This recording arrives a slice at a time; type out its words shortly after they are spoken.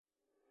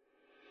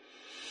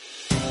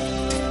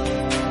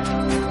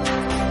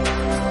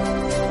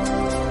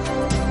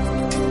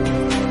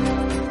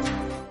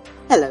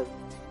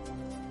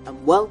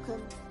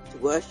Welcome to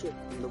worship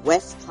from the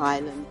West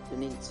Highland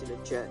Peninsula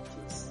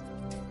churches.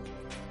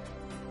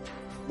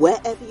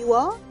 Wherever you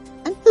are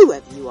and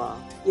whoever you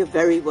are, you're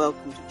very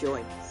welcome to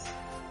join us.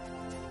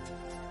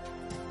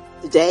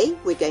 Today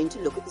we're going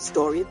to look at the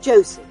story of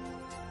Joseph,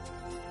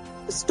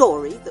 a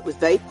story that was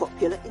very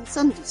popular in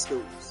Sunday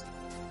schools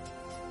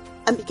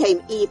and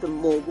became even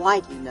more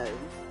widely known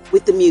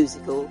with the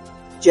musical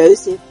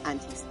Joseph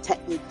and His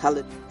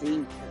Technicoloured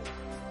Dreamcoat.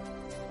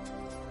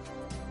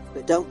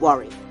 But don't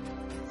worry,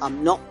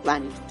 I'm not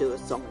planning to do a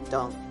song and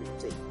dance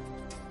routine.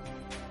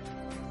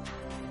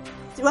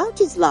 Throughout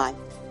his life,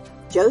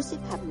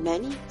 Joseph had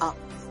many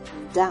ups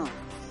and downs,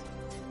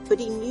 but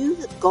he knew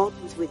that God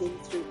was with him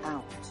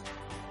throughout.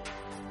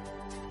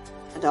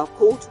 And our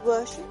call to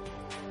worship?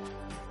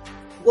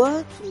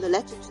 Words from the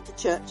letter to the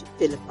church at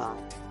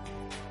Philippi.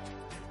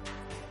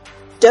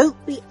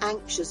 Don't be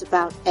anxious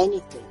about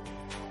anything,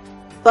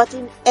 but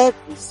in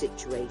every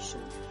situation,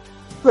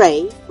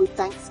 pray with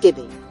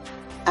thanksgiving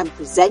and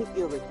present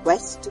your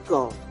requests to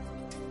God.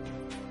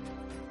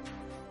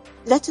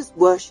 Let us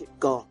worship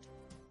God.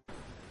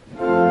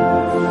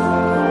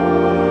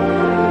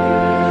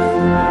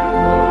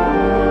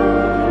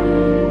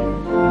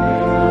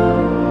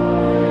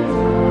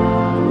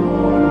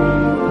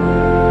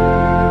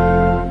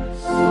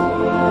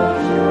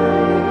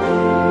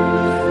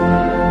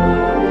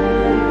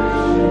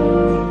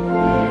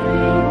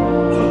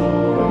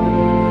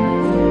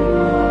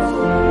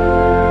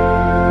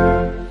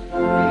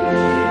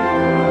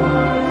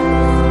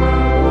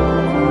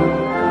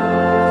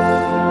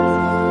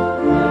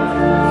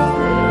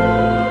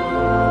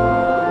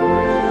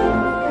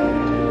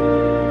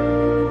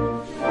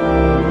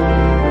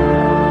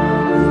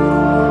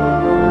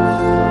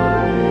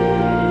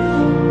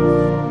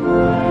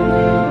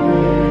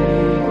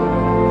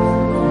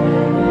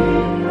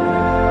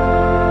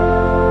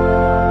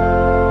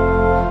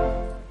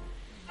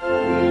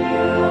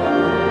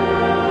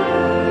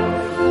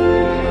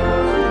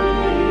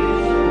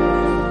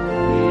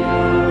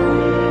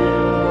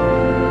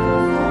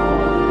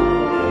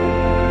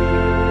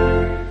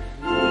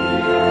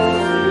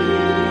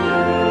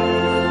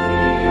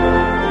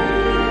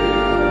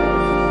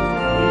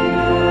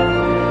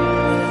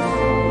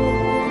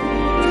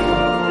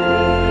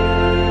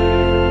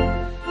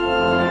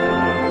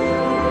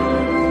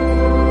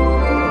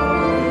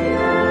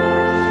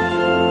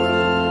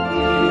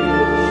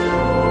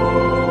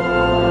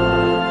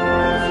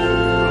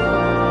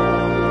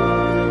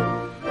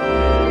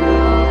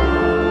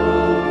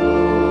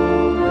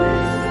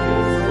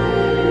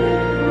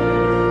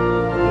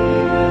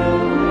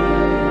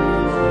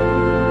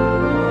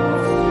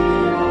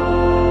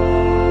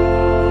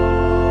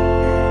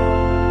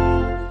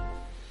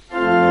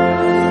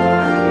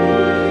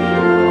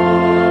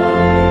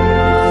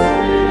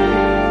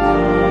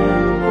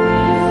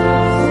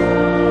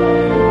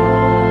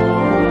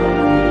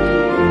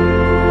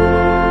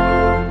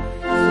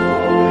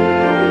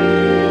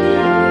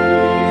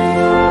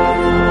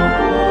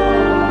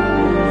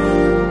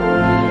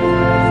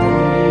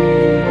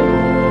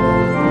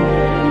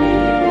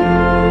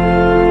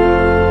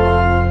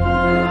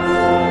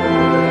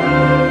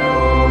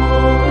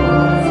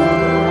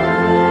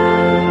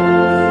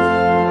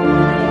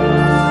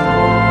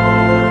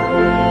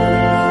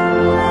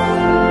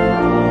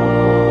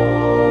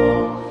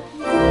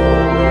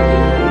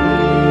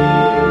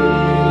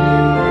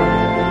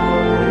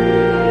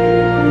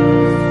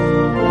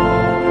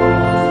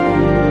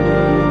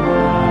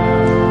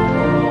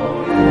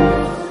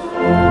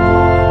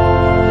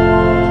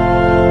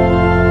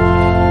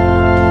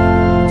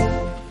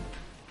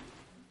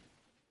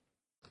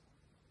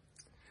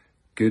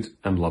 Good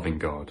and loving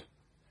God,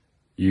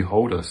 you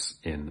hold us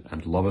in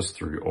and love us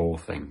through all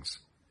things.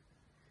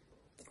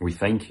 We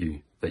thank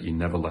you that you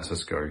never let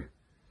us go,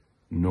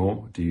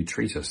 nor do you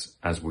treat us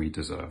as we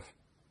deserve.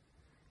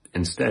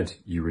 Instead,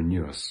 you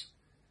renew us,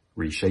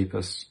 reshape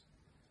us,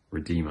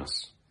 redeem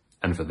us,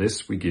 and for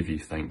this we give you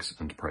thanks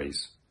and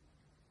praise.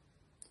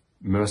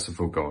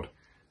 Merciful God,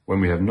 when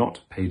we have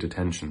not paid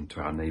attention to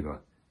our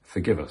neighbour,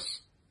 forgive us.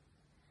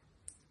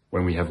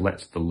 When we have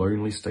let the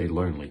lonely stay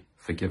lonely,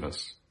 forgive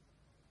us.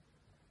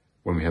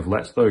 When we have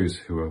let those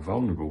who are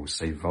vulnerable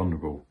stay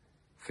vulnerable,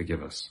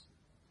 forgive us.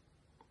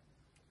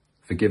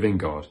 Forgiving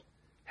God,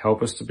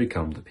 help us to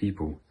become the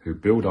people who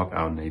build up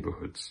our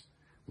neighbourhoods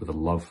with a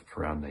love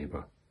for our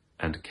neighbour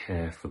and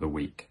care for the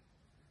weak.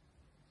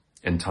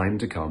 In time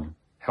to come,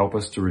 help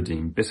us to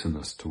redeem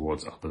bitterness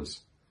towards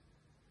others.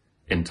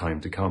 In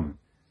time to come,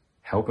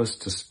 help us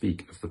to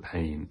speak of the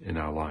pain in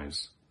our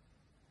lives.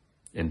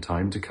 In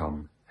time to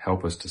come,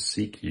 help us to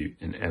seek you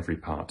in every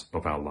part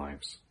of our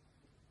lives.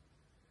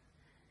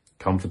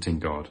 Comforting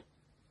God,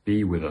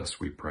 be with us,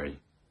 we pray,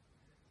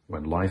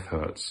 when life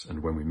hurts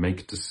and when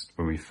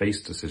we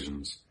face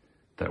decisions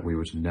that we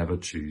would never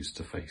choose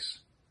to face.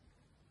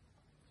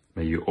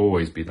 May you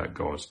always be that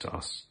God to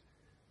us,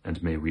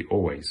 and may we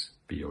always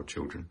be your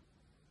children.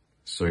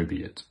 So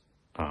be it.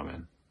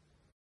 Amen.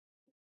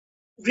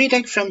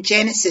 Reading from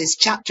Genesis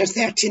chapter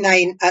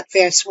 39 at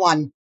verse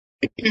 1.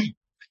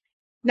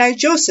 Now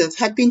Joseph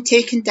had been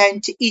taken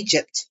down to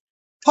Egypt.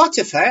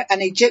 Potiphar,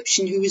 an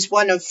Egyptian who was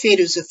one of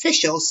Pharaoh's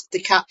officials,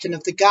 the captain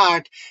of the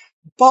guard,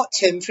 bought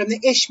him from the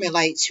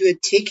Ishmaelites who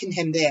had taken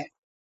him there.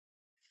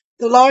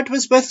 The Lord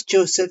was with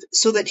Joseph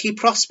so that he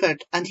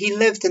prospered, and he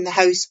lived in the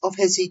house of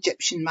his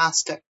Egyptian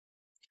master.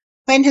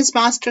 When his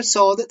master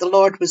saw that the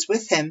Lord was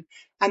with him,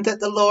 and that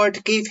the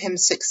Lord gave him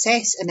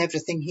success in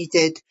everything he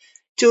did,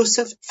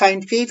 Joseph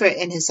found favour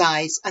in his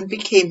eyes and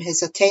became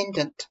his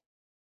attendant.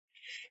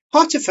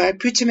 Potiphar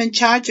put him in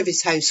charge of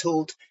his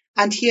household,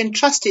 and he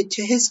entrusted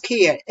to his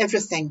care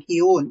everything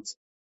he owned.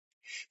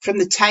 From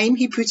the time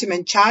he put him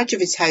in charge of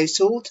his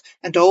household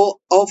and of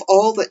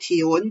all that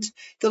he owned,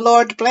 the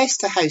Lord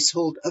blessed the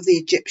household of the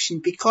Egyptian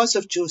because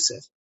of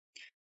Joseph.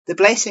 The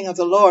blessing of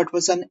the Lord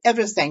was on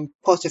everything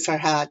Potiphar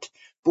had,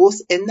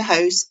 both in the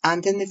house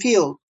and in the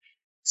field.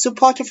 So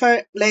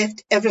Potiphar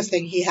left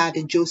everything he had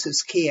in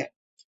Joseph's care.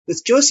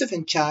 With Joseph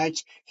in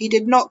charge, he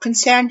did not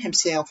concern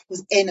himself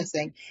with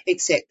anything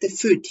except the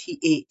food he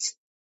ate.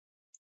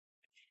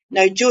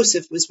 Now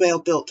Joseph was well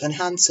built and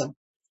handsome,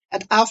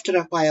 and after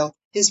a while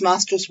his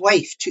master's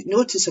wife took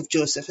notice of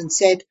Joseph and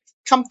said,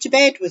 "Come to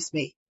bed with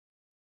me."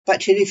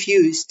 But he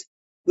refused.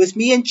 "With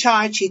me in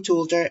charge," he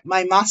told her,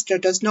 "my master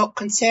does not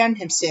concern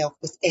himself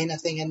with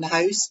anything in the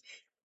house.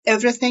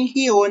 Everything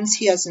he owns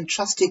he has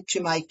entrusted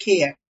to my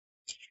care.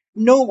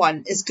 No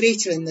one is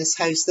greater in this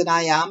house than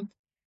I am.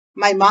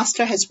 My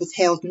master has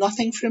withheld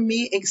nothing from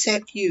me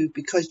except you,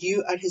 because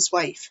you are his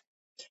wife.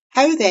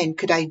 How then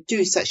could I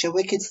do such a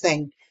wicked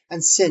thing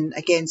and sin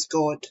against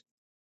God?"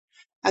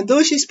 And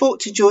though she spoke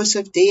to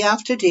Joseph day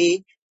after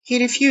day,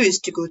 he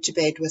refused to go to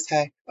bed with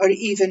her or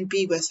even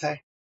be with her.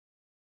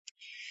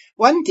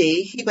 One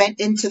day he went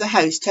into the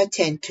house to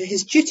attend to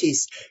his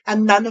duties,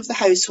 and none of the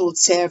household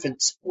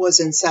servants was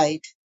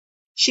inside.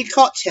 She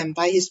caught him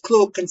by his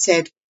cloak and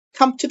said,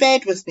 "Come to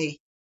bed with me."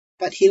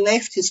 But he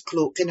left his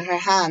cloak in her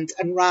hand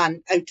and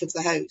ran out of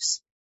the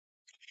house.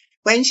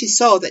 When she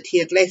saw that he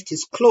had left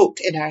his cloak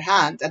in her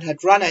hand and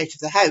had run out of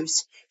the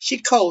house, she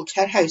called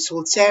her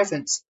household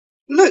servants.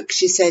 "Look,"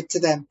 she said to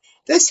them,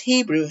 "this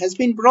Hebrew has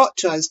been brought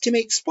to us to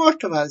make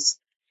sport of us.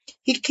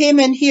 He came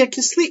in here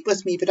to sleep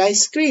with me, but I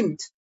screamed.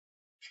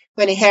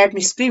 When he heard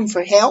me scream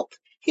for help,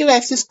 he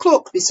left his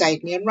cloak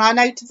beside me and ran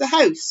out of the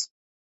house."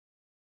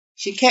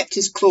 She kept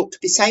his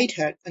cloak beside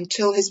her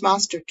until his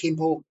master came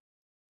home.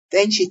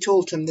 Then she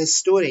told him this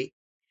story.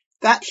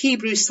 "That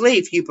Hebrew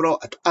slave you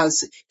brought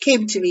us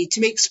came to me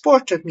to make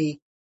sport of me,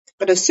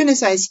 but as soon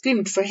as I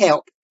screamed for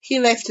help, he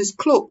left his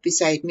cloak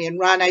beside me and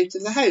ran out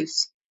of the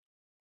house."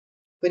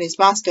 When his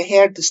master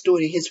heard the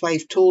story his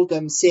wife told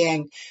him,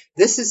 saying,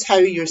 "This is how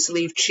your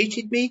slave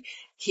treated me,"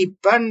 he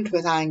burned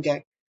with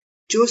anger.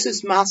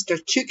 Joseph's master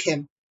took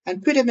him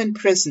and put him in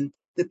prison,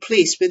 the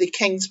place where the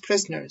king's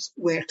prisoners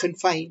were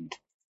confined.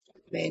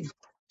 Amen.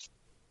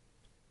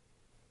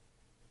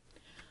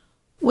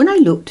 When I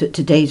looked at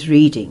today's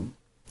reading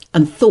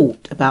and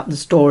thought about the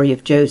story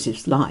of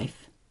Joseph's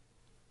life,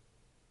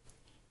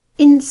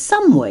 in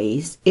some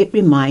ways it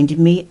reminded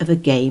me of a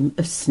game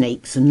of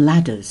snakes and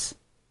ladders,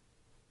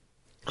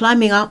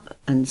 climbing up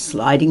and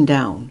sliding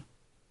down.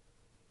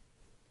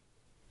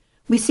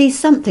 We see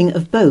something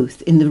of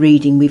both in the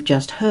reading we've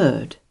just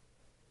heard.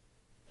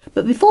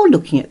 But before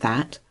looking at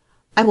that,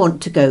 I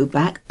want to go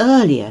back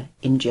earlier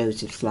in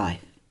Joseph's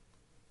life.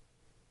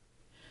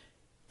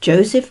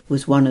 Joseph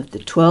was one of the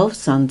 12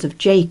 sons of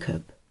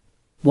Jacob,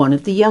 one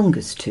of the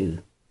youngest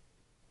two.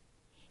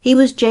 He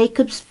was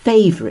Jacob's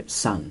favourite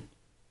son.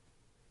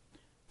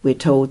 We're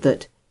told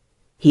that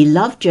he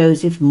loved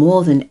Joseph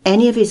more than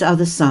any of his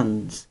other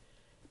sons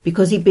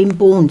because he'd been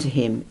born to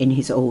him in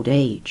his old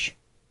age.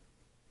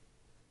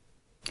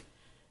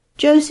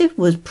 Joseph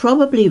was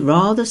probably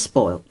rather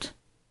spoilt.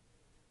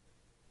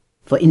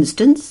 For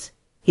instance,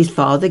 his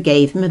father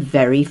gave him a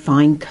very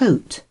fine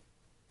coat.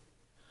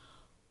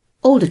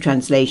 Older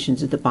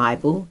translations of the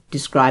Bible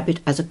describe it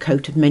as a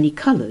coat of many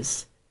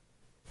colours,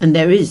 and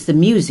there is the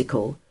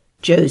musical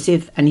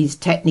Joseph and His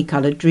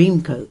Technicolor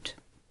Dreamcoat.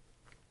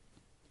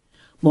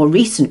 More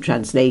recent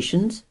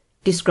translations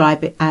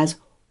describe it as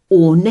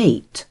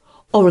ornate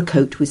or a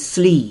coat with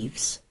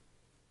sleeves.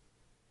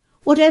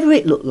 Whatever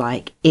it looked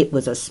like, it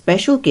was a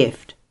special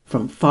gift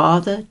from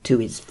father to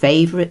his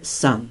favourite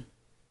son.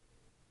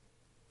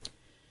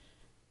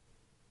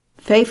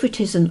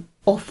 Favouritism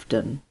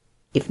often,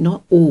 if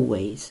not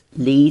always,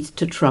 leads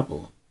to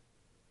trouble.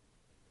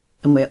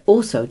 And we're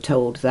also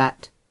told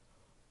that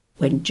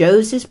when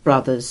Joseph's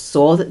brothers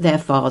saw that their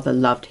father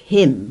loved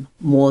him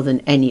more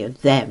than any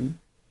of them,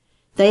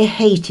 they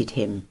hated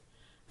him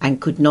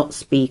and could not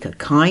speak a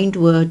kind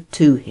word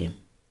to him.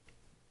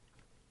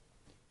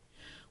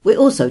 We're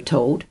also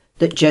told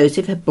that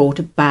Joseph had brought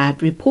a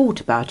bad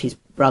report about his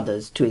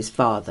brothers to his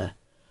father,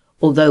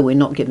 although we're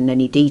not given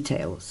any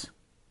details.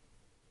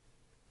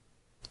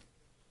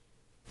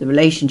 The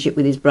relationship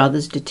with his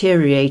brothers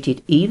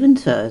deteriorated even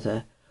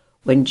further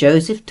when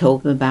Joseph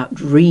told them about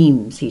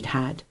dreams he'd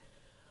had,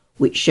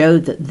 which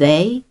showed that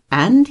they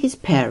and his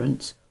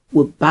parents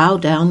would bow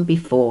down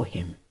before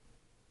him.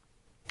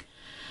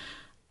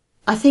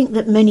 I think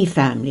that many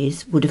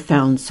families would have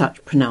found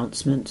such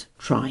pronouncements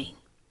trying.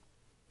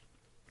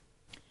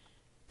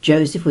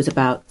 Joseph was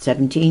about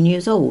 17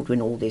 years old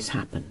when all this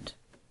happened.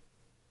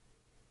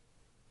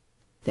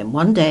 Then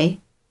one day,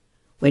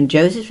 when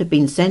Joseph had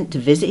been sent to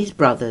visit his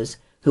brothers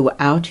who were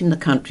out in the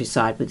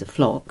countryside with the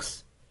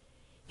flocks,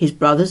 his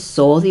brothers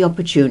saw the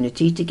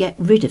opportunity to get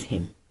rid of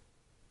him.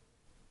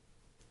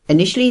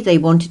 Initially they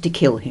wanted to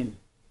kill him,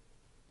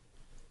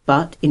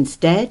 but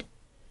instead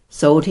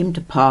sold him to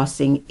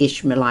passing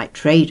Ishmaelite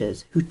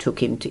traders who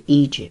took him to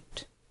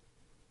Egypt.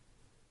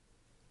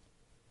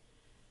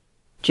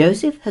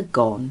 Joseph had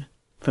gone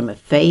from a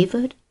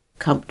favoured,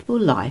 comfortable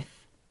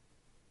life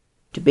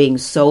to being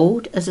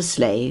sold as a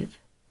slave,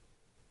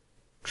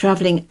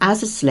 travelling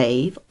as a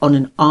slave on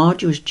an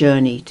arduous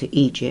journey to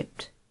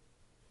Egypt,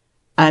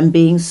 and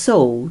being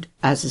sold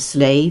as a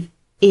slave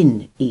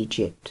in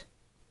Egypt.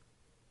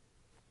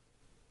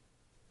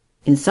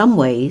 In some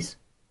ways,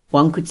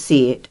 one could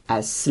see it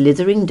as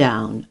slithering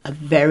down a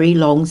very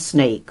long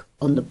snake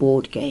on the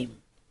board game.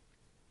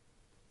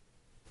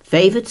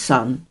 Favoured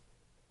son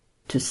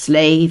to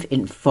slave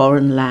in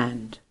foreign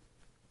land.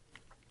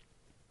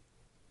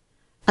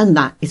 And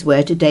that is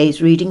where today's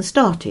reading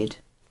started.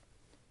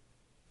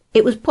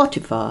 It was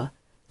Potiphar,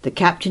 the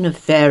captain of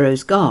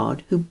Pharaoh's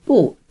guard, who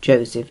bought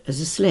Joseph as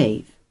a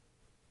slave.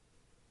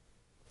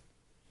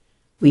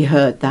 We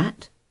heard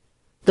that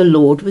the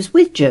Lord was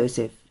with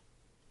Joseph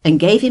and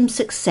gave him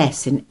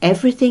success in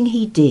everything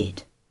he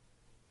did.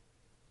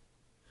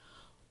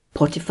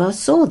 Potiphar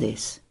saw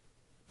this,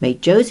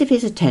 made Joseph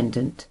his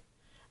attendant,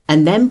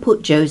 and then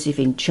put Joseph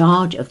in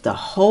charge of the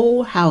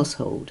whole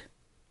household.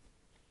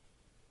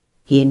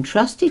 He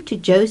entrusted to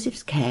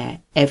Joseph's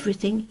care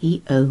everything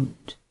he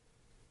owned.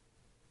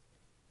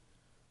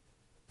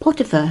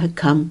 Potiphar had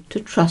come to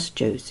trust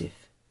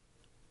Joseph.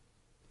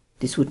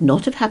 This would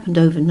not have happened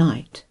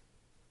overnight.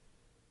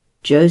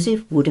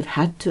 Joseph would have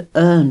had to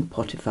earn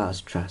Potiphar's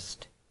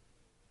trust.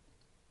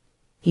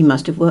 He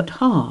must have worked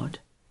hard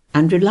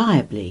and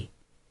reliably,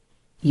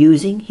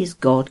 using his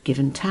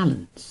God-given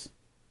talents.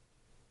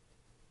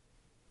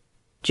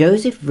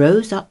 Joseph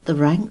rose up the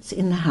ranks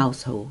in the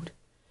household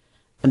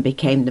and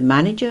became the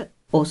manager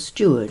or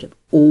steward of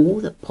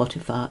all that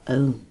Potiphar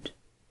owned.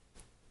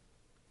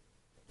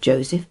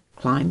 Joseph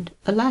climbed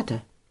a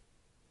ladder,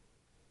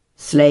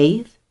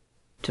 slave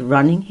to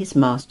running his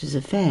master's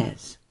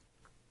affairs.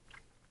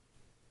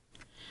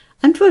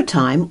 And for a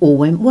time all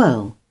went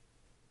well.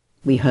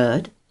 We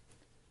heard,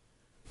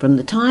 from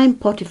the time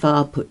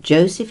Potiphar put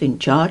Joseph in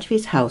charge of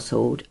his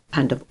household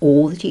and of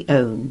all that he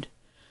owned,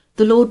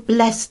 the Lord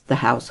blessed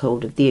the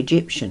household of the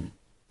Egyptian.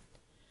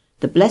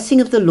 The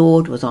blessing of the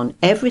Lord was on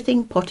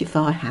everything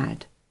Potiphar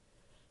had,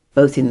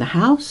 both in the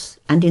house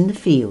and in the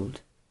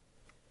field.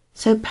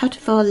 So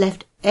Potiphar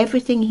left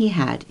everything he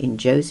had in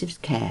Joseph's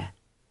care.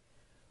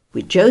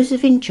 With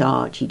Joseph in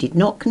charge, he did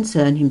not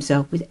concern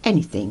himself with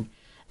anything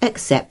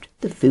except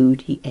the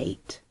food he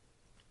ate.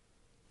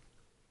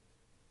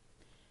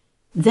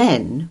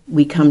 Then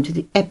we come to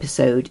the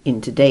episode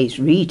in today's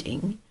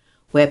reading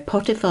where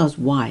Potiphar's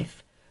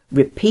wife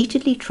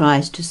repeatedly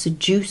tries to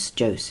seduce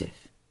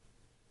Joseph.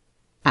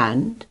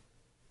 And,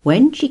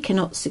 when she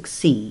cannot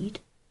succeed,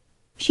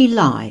 she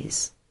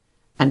lies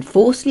and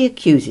falsely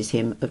accuses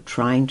him of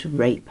trying to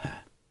rape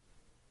her.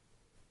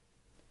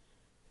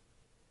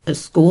 A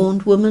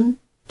scorned woman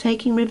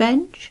taking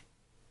revenge?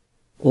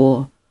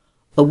 Or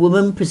a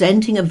woman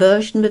presenting a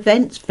version of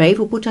events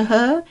favourable to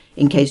her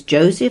in case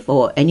Joseph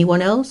or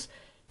anyone else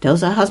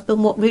tells her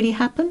husband what really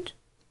happened?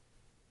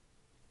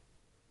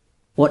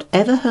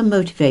 Whatever her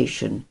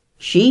motivation,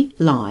 she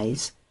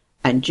lies,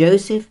 and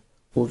Joseph,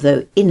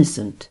 although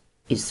innocent,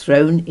 is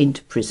thrown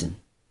into prison.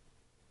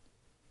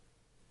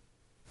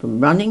 From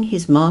running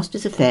his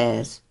master's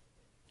affairs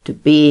to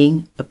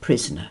being a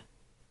prisoner.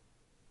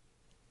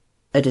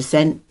 A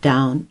descent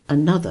down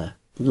another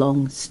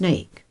long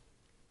snake.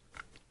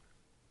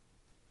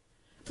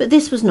 But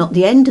this was not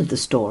the end of the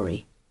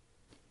story.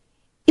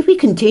 If we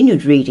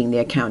continued reading the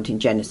account in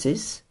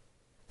Genesis,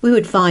 we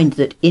would find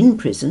that in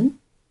prison,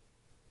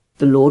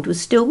 the Lord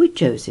was still with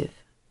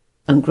Joseph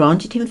and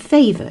granted him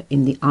favour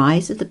in the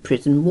eyes of the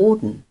prison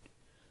warden,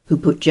 who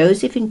put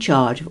Joseph in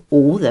charge of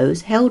all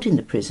those held in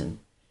the prison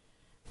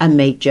and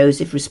made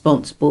Joseph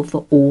responsible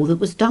for all that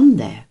was done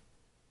there.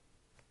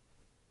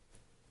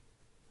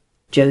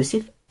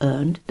 Joseph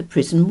earned the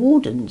prison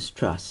warden's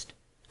trust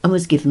and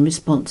was given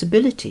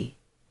responsibility.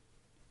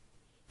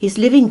 His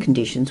living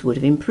conditions would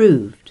have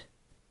improved.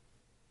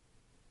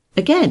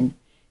 Again,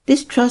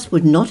 this trust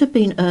would not have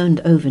been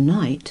earned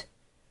overnight.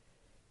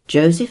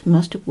 Joseph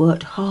must have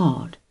worked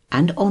hard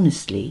and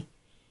honestly,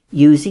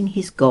 using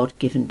his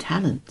God-given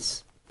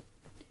talents.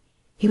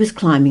 He was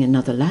climbing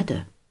another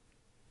ladder.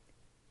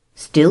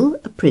 Still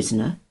a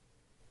prisoner,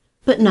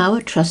 but now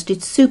a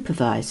trusted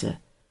supervisor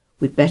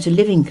with better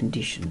living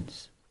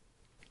conditions.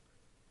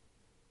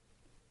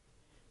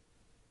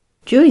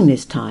 During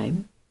this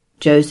time,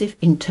 Joseph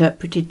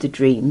interpreted the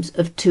dreams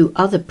of two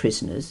other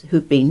prisoners who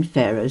had been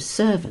Pharaoh's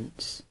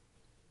servants.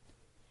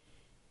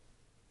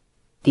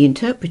 The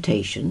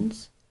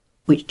interpretations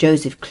which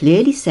Joseph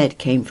clearly said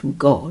came from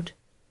God,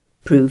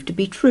 proved to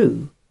be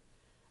true,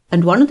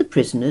 and one of the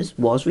prisoners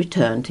was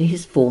returned to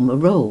his former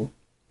role,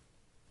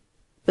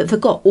 but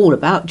forgot all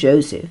about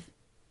Joseph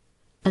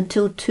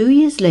until 2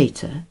 years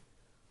later,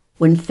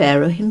 when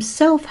Pharaoh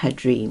himself had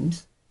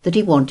dreams that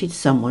he wanted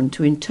someone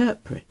to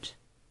interpret.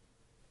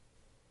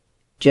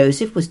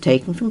 Joseph was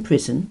taken from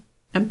prison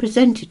and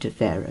presented to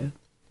Pharaoh,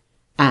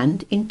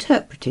 and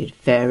interpreted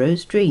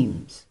Pharaoh's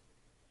dreams,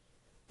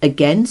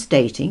 again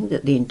stating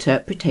that the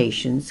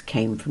interpretations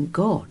came from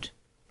God.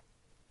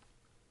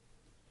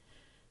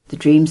 The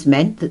dreams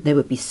meant that there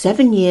would be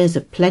 7 years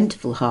of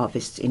plentiful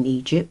harvests in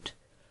Egypt,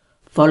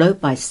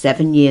 followed by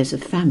 7 years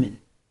of famine.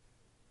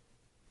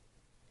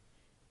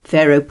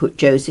 Pharaoh put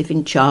Joseph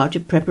in charge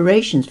of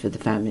preparations for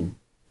the famine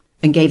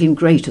and gave him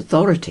great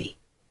authority.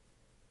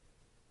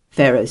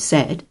 Pharaoh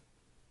said,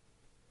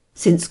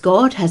 "Since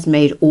God has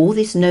made all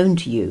this known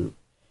to you,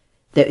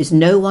 there is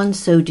no one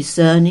so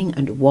discerning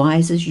and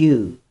wise as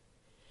you.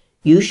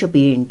 You shall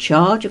be in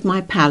charge of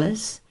my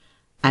palace,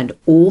 and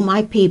all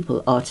my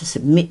people are to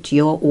submit to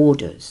your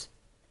orders.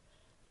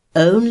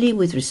 Only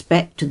with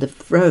respect to the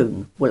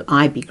throne will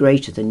I be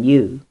greater than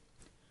you.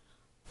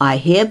 I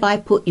hereby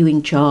put you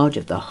in charge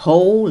of the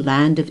whole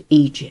land of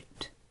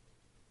Egypt."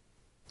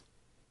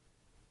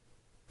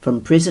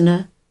 From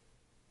prisoner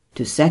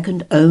to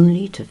second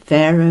only to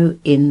Pharaoh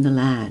in the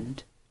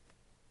land,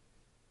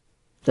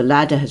 the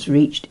ladder has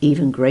reached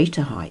even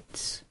greater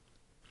heights.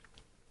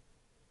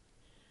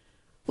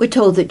 We're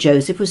told that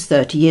Joseph was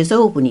 30 years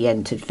old when he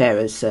entered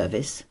Pharaoh's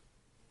service,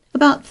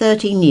 about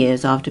 13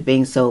 years after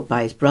being sold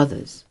by his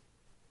brothers.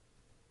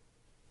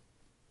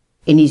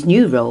 In his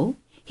new role,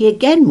 he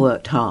again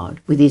worked hard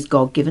with his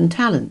God-given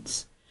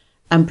talents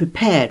and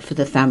prepared for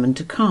the famine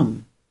to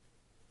come.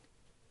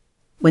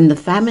 When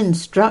the famine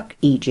struck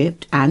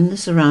Egypt and the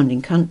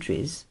surrounding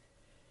countries,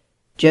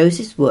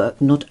 Joseph's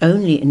work not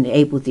only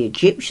enabled the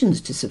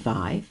Egyptians to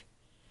survive,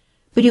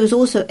 but he was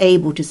also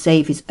able to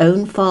save his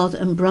own father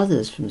and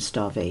brothers from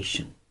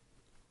starvation.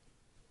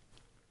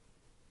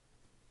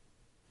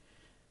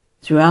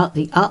 Throughout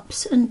the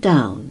ups and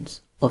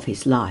downs of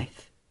his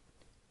life,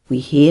 we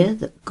hear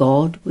that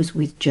God was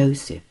with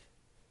Joseph,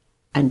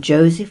 and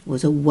Joseph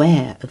was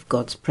aware of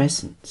God's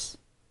presence.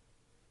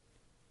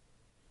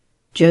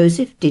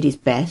 Joseph did his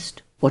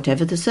best,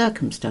 whatever the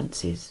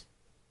circumstances.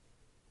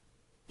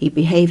 He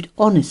behaved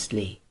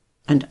honestly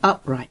and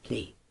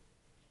uprightly,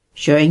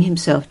 showing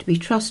himself to be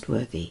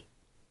trustworthy.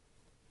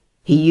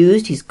 He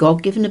used his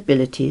God-given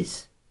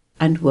abilities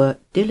and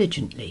worked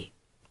diligently.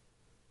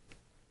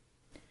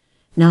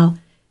 Now,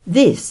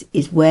 this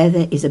is where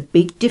there is a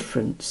big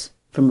difference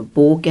from a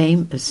ball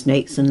game of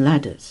snakes and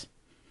ladders.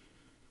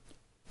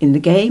 In the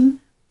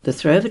game, the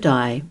throw of a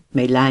die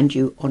may land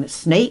you on a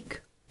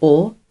snake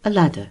or a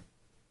ladder.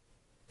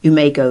 You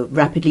may go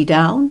rapidly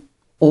down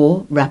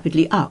or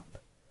rapidly up,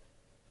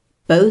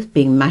 both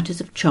being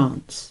matters of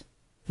chance.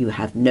 You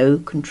have no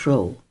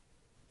control.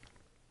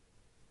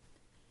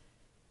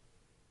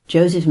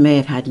 Joseph may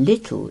have had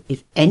little,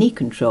 if any,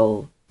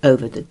 control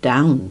over the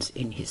downs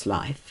in his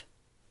life,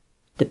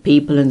 the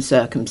people and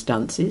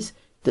circumstances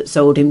that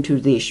sold him to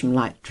the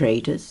Ishmaelite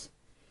traders,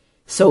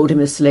 sold him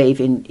a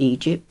slave in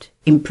Egypt,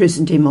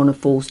 imprisoned him on a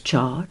false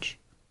charge.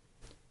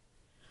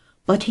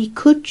 But he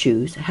could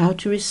choose how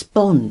to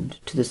respond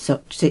to the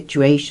such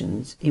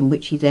situations in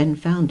which he then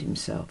found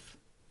himself.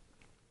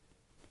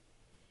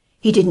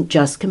 He didn't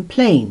just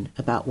complain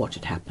about what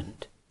had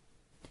happened.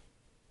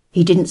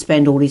 He didn't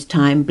spend all his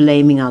time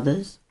blaming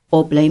others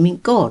or blaming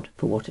God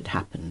for what had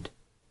happened.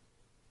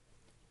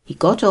 He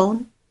got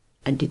on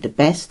and did the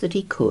best that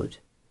he could,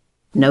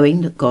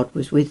 knowing that God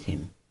was with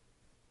him.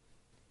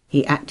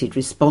 He acted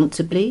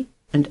responsibly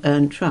and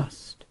earned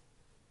trust.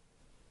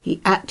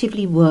 He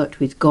actively worked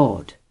with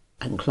God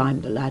and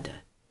climbed the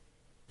ladder.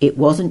 It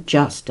wasn't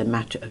just a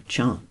matter of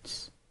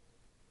chance.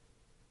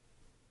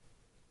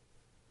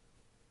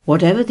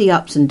 Whatever the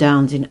ups and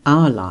downs in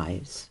our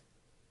lives,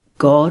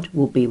 God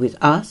will be with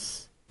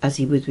us as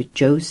he was with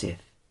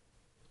Joseph.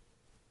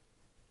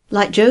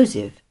 Like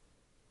Joseph,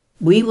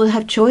 we will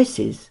have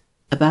choices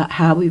about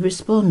how we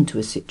respond to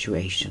a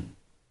situation.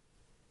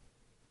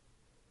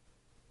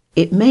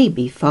 It may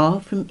be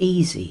far from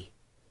easy,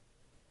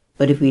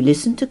 but if we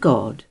listen to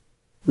God,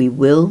 we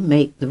will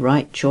make the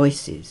right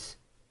choices,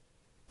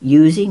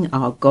 using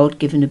our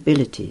God-given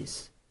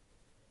abilities,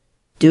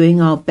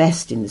 doing our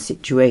best in the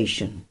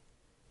situation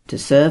to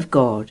serve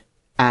God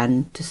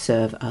and to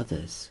serve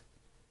others.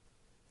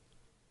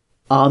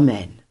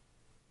 Amen.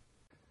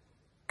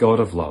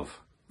 God of love,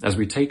 as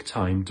we take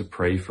time to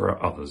pray for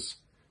our others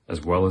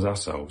as well as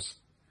ourselves,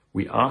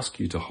 we ask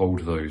you to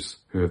hold those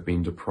who have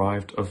been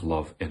deprived of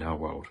love in our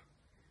world.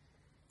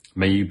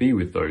 May you be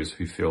with those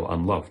who feel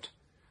unloved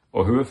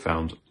or who have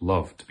found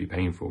love to be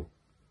painful.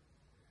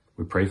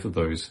 We pray for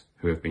those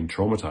who have been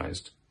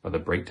traumatized by the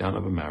breakdown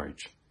of a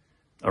marriage,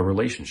 a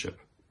relationship,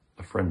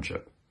 a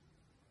friendship.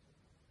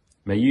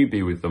 May you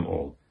be with them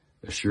all,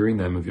 assuring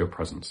them of your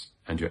presence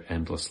and your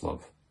endless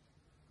love.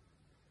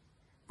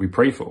 We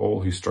pray for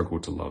all who struggle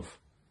to love.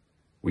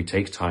 we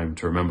take time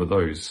to remember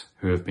those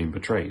who have been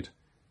betrayed,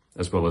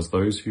 as well as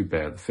those who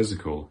bear the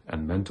physical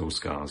and mental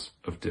scars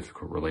of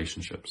difficult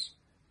relationships.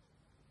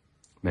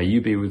 May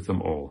you be with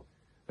them all,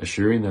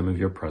 assuring them of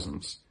your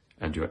presence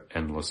and your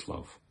endless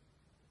love.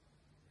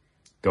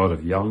 God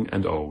of young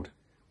and old,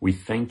 we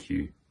thank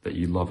you that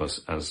you love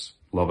us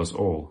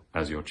all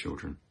as your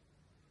children.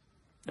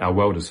 Our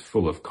world is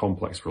full of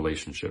complex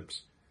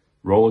relationships,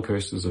 roller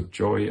coasters of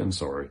joy and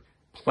sorrow,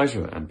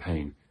 pleasure and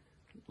pain,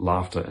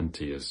 laughter and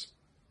tears.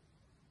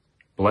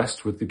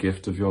 Blessed with the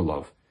gift of your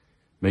love,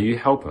 may you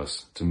help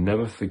us to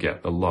never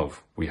forget the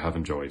love we have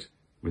enjoyed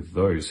with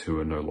those who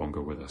are no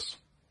longer with us.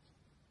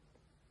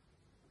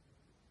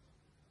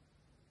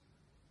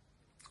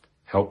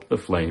 Help the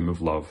flame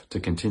of love to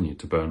continue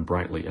to burn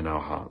brightly in our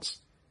hearts,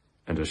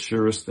 and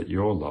assure us that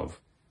your love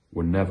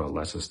will never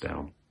let us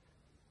down,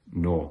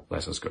 nor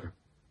let us go.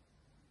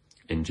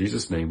 In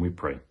Jesus' name we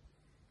pray.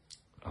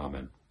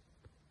 Amen.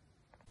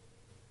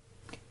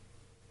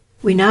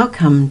 We now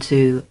come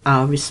to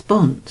our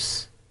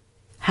response,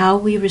 how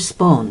we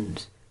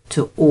respond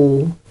to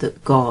all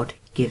that God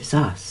gives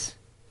us.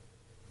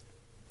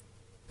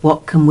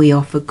 What can we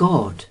offer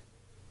God?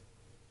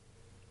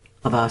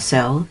 Of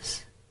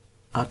ourselves,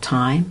 our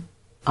time,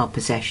 our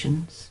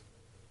possessions?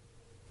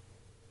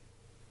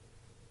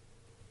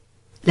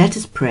 Let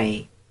us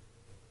pray.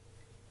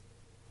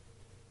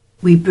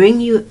 We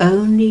bring you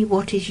only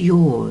what is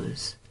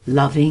yours,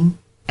 loving,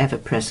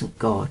 ever-present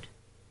God,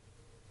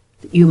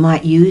 that you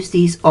might use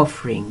these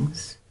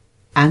offerings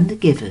and the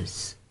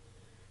givers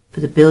for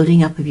the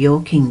building up of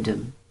your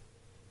kingdom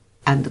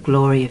and the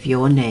glory of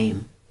your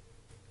name.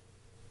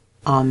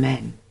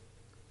 Amen.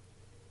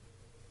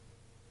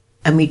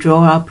 And we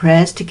draw our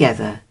prayers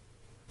together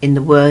in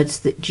the words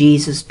that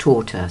Jesus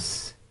taught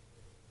us.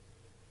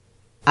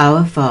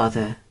 Our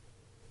Father,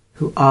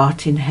 who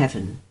art in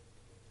heaven,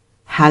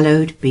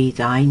 hallowed be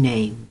thy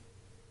name.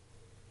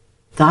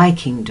 Thy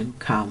kingdom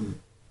come,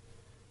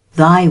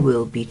 thy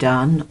will be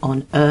done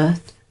on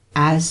earth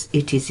as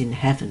it is in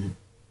heaven.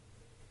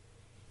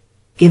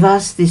 Give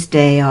us this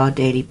day our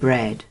daily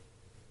bread,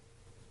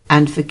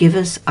 and forgive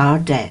us our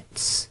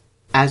debts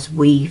as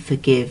we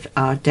forgive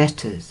our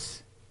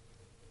debtors.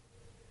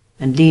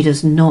 And lead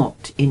us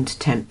not into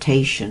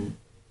temptation,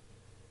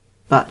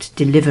 but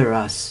deliver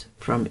us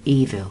from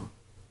evil.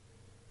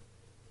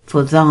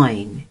 For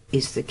thine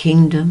is the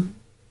kingdom,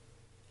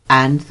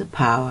 and the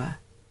power,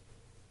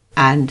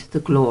 and the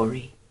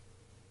glory,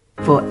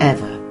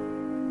 forever.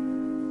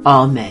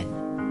 Amen.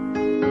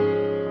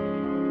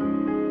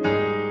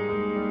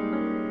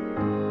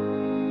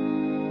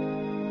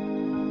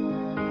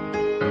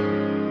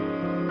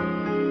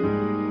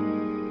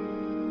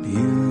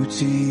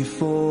 Beauty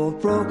for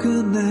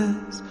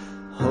brokenness,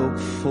 hope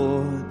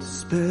for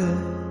despair.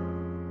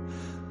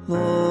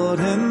 Lord,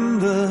 in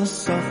the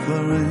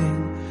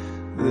suffering,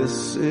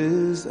 this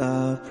is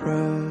our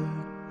prayer.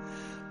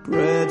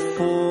 Bread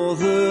for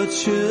the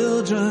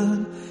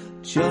children,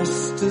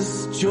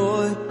 justice,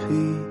 joy,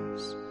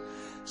 peace.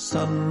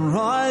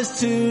 Sunrise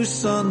to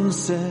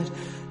sunset,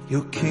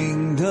 your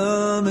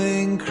kingdom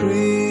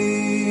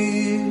increase.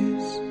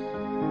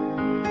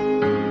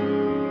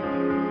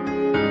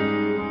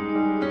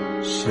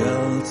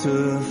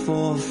 Shelter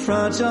for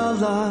fragile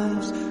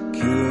lives,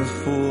 cure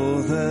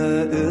for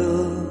their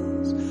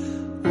ills.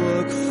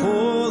 Work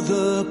for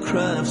the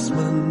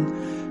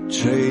craftsman,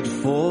 trade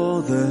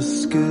for their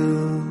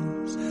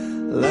skills.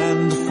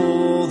 Land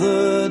for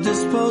the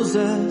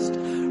dispossessed,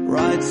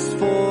 rights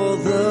for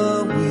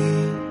the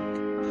weak.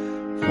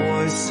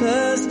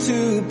 Voices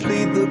to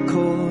plead the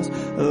cause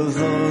of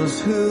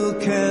those who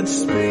can't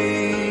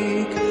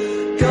speak.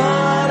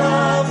 God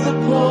of the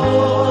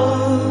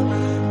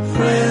poor,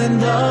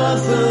 friend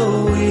of the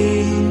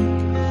weak,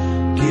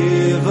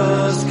 give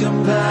us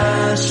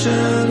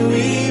compassion,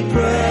 we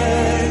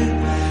pray.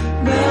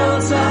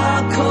 Melt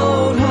our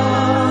cold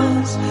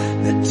hearts,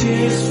 the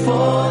tears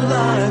fall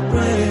like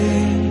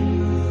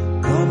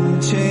rain. Come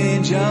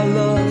change our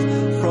love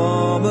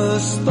from a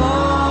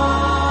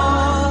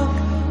spark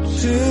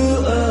to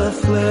a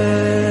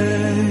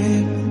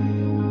flame.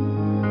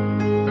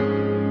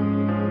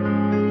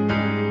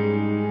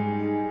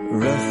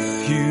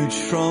 Refuge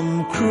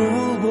from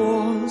cruel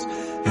wars,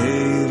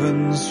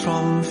 havens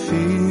from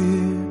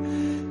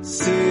fear,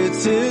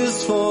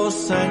 cities for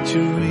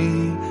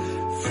sanctuary,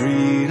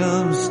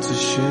 freedoms to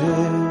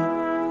share.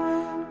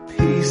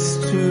 Peace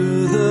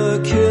to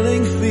the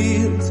killing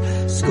fields,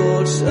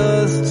 scorched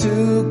earth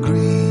to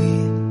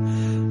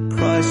green.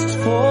 Christ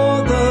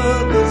for the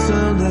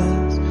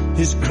bitterness,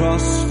 his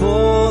cross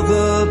for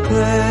the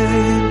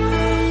pain.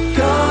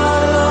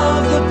 God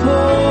of the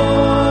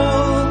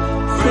poor,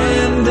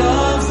 friend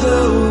of the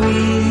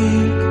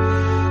weak,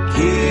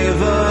 give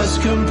us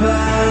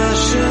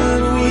compassion,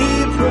 we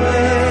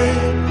pray.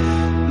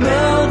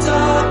 Melt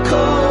our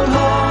cold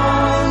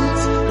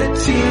hearts, let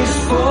tears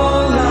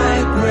fall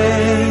like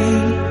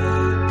rain.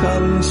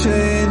 Come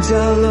change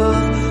our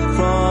love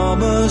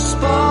from a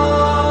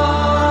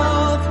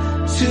spark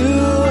to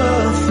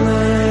a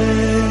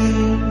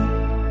flame.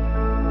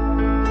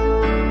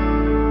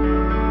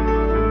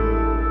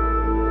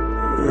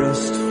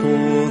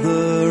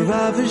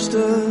 vast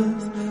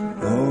earth,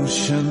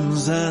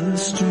 oceans and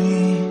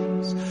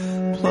streams,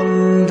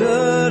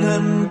 plundered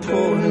and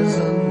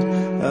poisoned,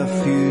 our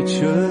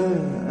future,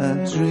 our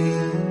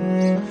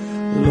dreams.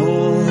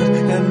 Lord,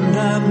 in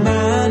our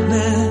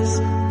madness,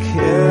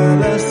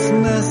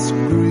 carelessness,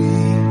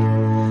 greed,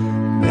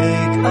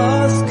 make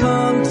us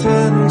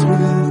content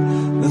with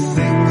the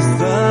things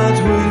that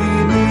we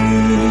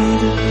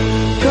need.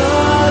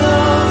 God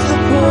of the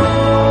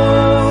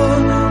poor,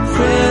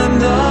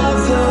 friend of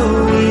the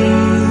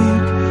weak,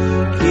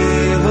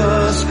 give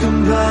us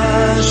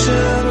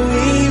compassion,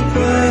 we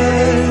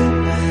pray.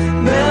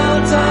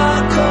 Melt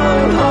our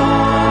cold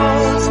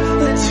hearts,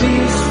 let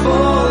tears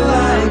fall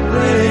like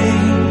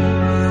rain.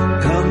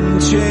 Come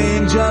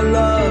change our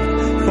love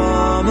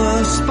from a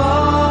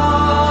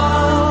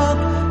spark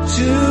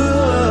to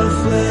a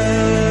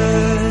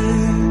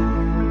flame.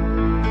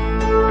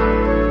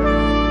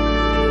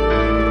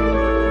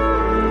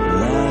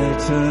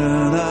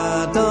 Lighten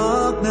our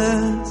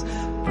darkness,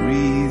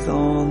 breathe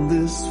on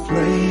this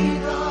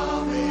flame,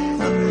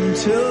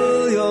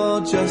 until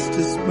your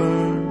justice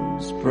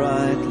burns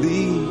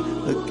brightly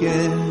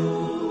again,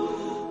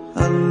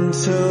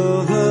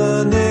 until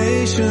the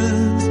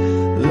nations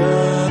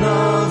learn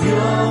of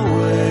your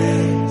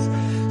ways,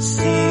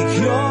 seek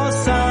your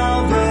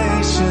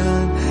salvation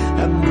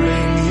and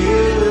bring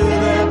you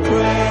their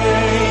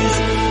praise.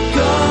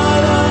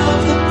 God of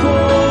the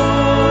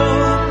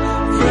poor,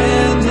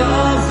 friend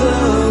of the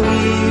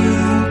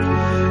weak,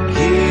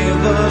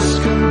 give us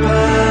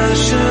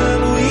compassion,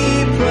 we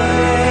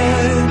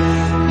pray.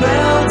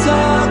 Melt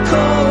our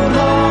cold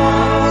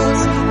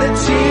hearts, let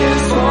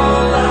tears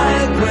fall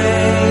like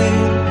rain.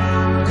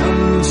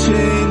 Come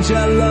change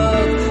our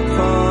love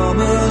from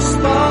a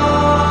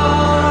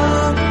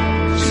spark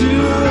to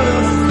a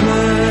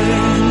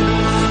flame.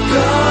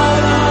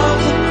 God of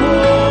the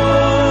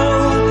poor,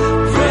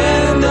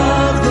 friend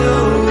of the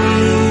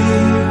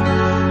weak,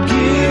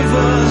 give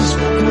us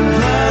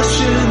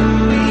compassion,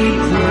 we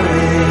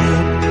pray.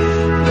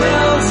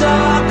 Melt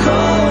our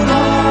cold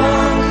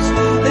hearts,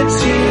 let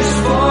tears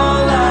fall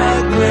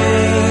like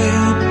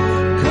rain.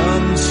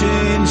 Come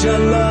change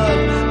our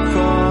love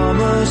from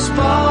a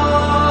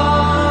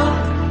spark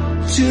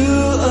to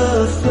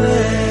a flame.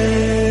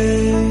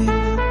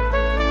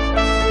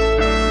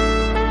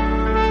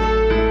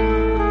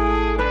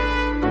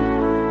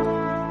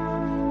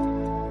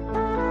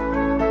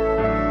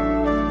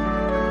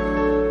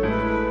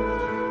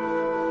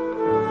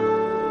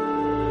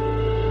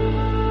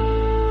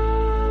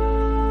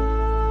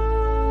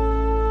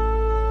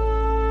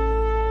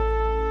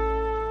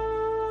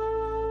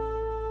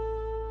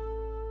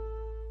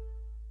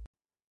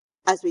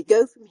 As we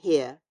go from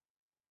here,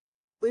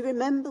 we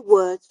remember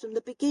words from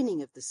the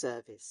beginning of the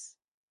service.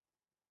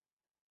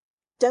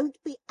 Don't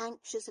be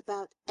anxious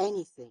about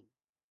anything,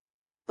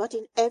 but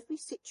in every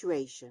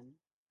situation,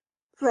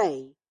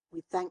 pray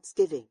with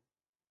thanksgiving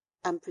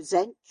and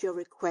present your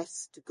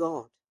requests to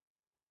God.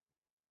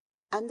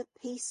 And the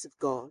peace of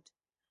God,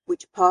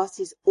 which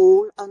passes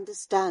all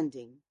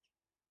understanding,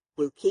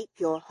 will keep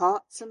your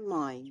hearts and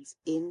minds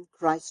in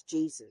Christ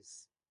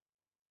Jesus.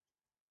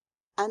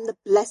 And the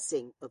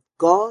blessing of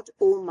God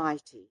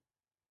Almighty,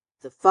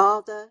 the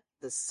Father,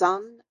 the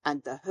Son,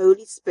 and the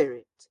Holy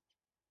Spirit,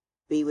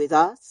 be with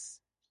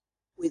us,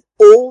 with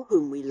all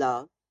whom we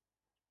love,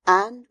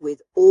 and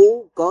with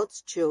all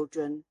God's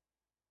children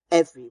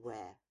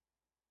everywhere.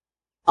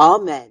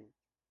 Amen.